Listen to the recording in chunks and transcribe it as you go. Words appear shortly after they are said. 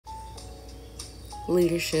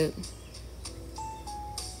Leadership.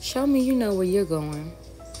 Show me you know where you're going.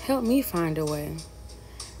 Help me find a way.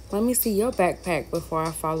 Let me see your backpack before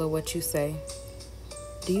I follow what you say.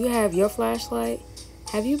 Do you have your flashlight?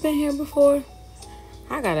 Have you been here before?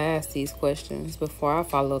 I gotta ask these questions before I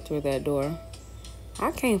follow through that door.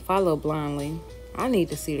 I can't follow blindly. I need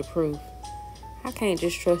to see the proof. I can't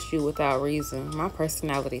just trust you without reason. My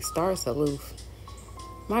personality starts aloof.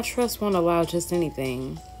 My trust won't allow just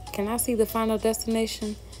anything. Can I see the final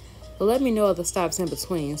destination? But let me know of the stops in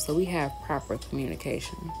between so we have proper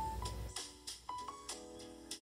communication.